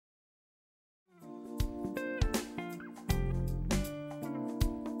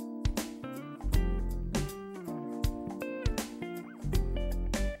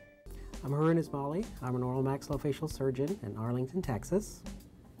I'm Harun Ismaili. I'm an oral maxillofacial surgeon in Arlington, Texas.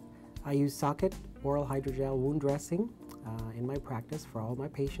 I use SockIt oral hydrogel wound dressing in my practice for all my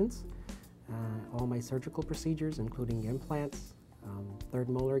patients. All my surgical procedures, including implants, third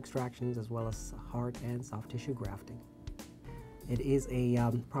molar extractions, as well as hard and soft tissue grafting. It is a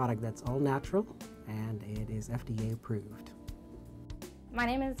product that's all natural and it is FDA approved. My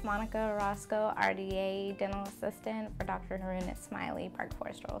name is Monica Orozco, RDA Dental Assistant for Dr. Harun Ismaili, Park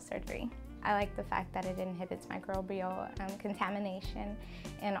Forest Oral Surgery. I like the fact that it inhibits microbial contamination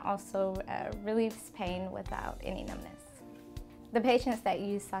and also relieves pain without any numbness. The patients that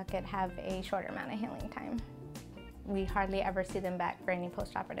use SockIt have a shorter amount of healing time. We hardly ever see them back for any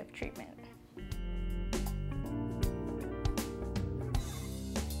postoperative treatment.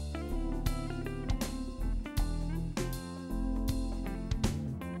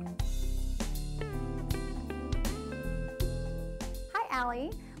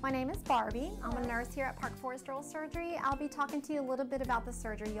 Allie. My name is Barbie. I'm a nurse here at Park Forest Oral Surgery. I'll be talking to you a little bit about the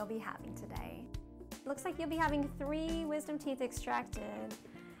surgery you'll be having today. It looks like you'll be having 3 wisdom teeth extracted.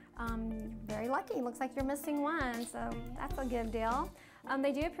 Very lucky. Looks like you're missing one, so that's a good deal.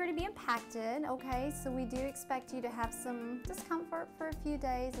 They do appear to be impacted, okay, so we do expect you to have some discomfort for a few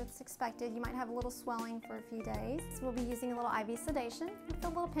days. It's expected. You might have a little swelling for a few days. So we'll be using a little IV sedation with a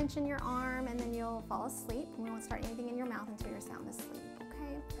little pinch in your arm, and then you'll fall asleep. We won't start anything in your mouth until you're sound asleep,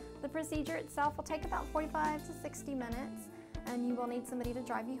 okay? The procedure itself will take about 45 to 60 minutes, and you will need somebody to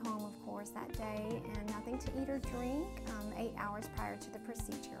drive you home, of course, that day, and nothing to eat or drink 8 hours prior to the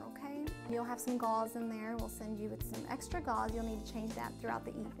procedure, okay? You'll have some gauze in there. We'll send you with some extra gauze. You'll need to change that throughout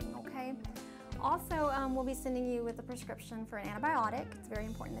the evening, okay? Also, we'll be sending you with a prescription for an antibiotic. It's very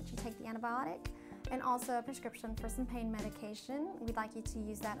important that you take the antibiotic, and also a prescription for some pain medication. We'd like you to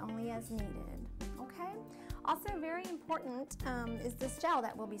use that only as needed, okay? Also very important is this gel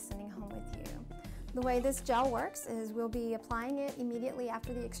that we'll be sending home with you. The way this gel works is we'll be applying it immediately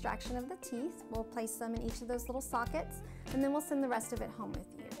after the extraction of the teeth. We'll place some in each of those little sockets, and then we'll send the rest of it home with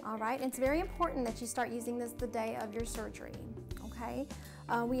you. All right, it's very important that you start using this the day of your surgery, okay?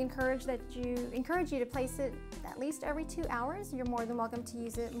 We encourage you to place it at least every 2 hours. You're more than welcome to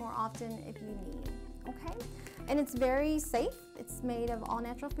use it more often if you need, okay? And it's very safe. It's made of all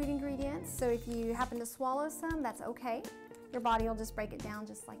natural food ingredients, so if you happen to swallow some, that's okay. Your body will just break it down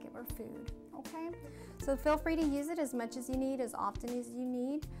just like it were food, okay? So feel free to use it as much as you need, as often as you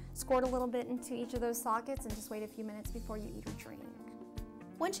need. Squirt a little bit into each of those sockets and just wait a few minutes before you eat or drink.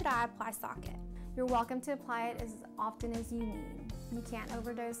 When should I apply SockIt? You're welcome to apply it as often as you need. You can't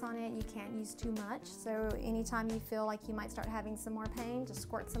overdose on it, you can't use too much, so anytime you feel like you might start having some more pain, just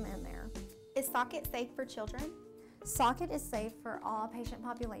squirt some in there. Is SockIt safe for children? SockIt is safe for all patient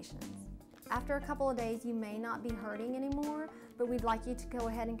populations. After a couple of days, you may not be hurting anymore, but we'd like you to go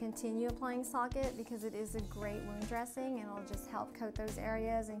ahead and continue applying SockIt because it is a great wound dressing and it'll just help coat those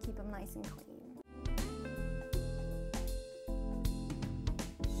areas and keep them nice and clean.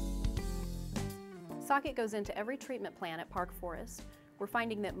 SockIt goes into every treatment plan at Park Forest. We're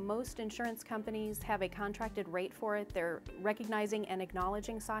finding that most insurance companies have a contracted rate for it. They're recognizing and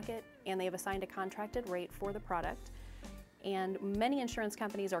acknowledging SockIt, and they have assigned a contracted rate for the product. And many insurance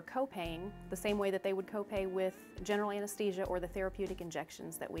companies are co-paying the same way that they would co-pay with general anesthesia or the therapeutic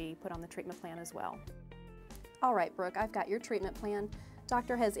injections that we put on the treatment plan as well. All right, Brooke, I've got your treatment plan.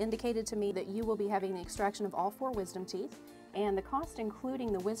 Doctor has indicated to me that you will be having the extraction of all 4 wisdom teeth, and the cost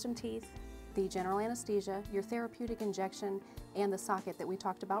including the wisdom teeth, the general anesthesia, your therapeutic injection, and the SockIt that we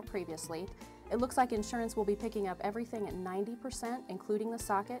talked about previously. It looks like insurance will be picking up everything at 90%, including the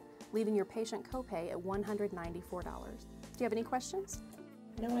SockIt, leaving your patient copay at $194. Do you have any questions?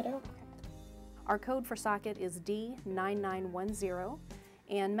 No, I don't. Okay. Our code for SockIt is D9910,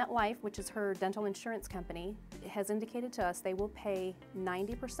 and MetLife, which is her dental insurance company, has indicated to us they will pay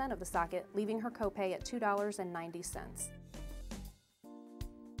 90% of the SockIt, leaving her copay at $2.90.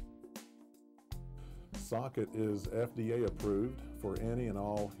 SockIt is FDA approved for any and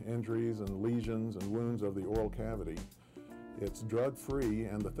all injuries and lesions and wounds of the oral cavity. It's drug-free,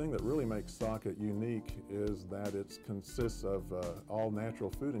 and the thing that really makes SockIt unique is that it consists of all natural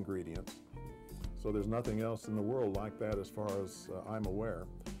food ingredients. So there's nothing else in the world like that as far as I'm aware.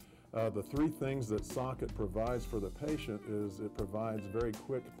 The 3 things that SockIt provides for the patient is it provides very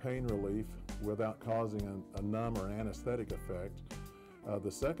quick pain relief without causing a numb or anesthetic effect.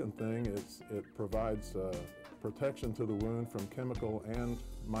 The second thing is it provides protection to the wound from chemical and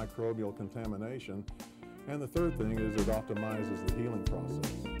microbial contamination. And the third thing is it optimizes the healing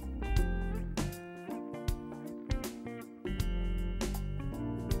process.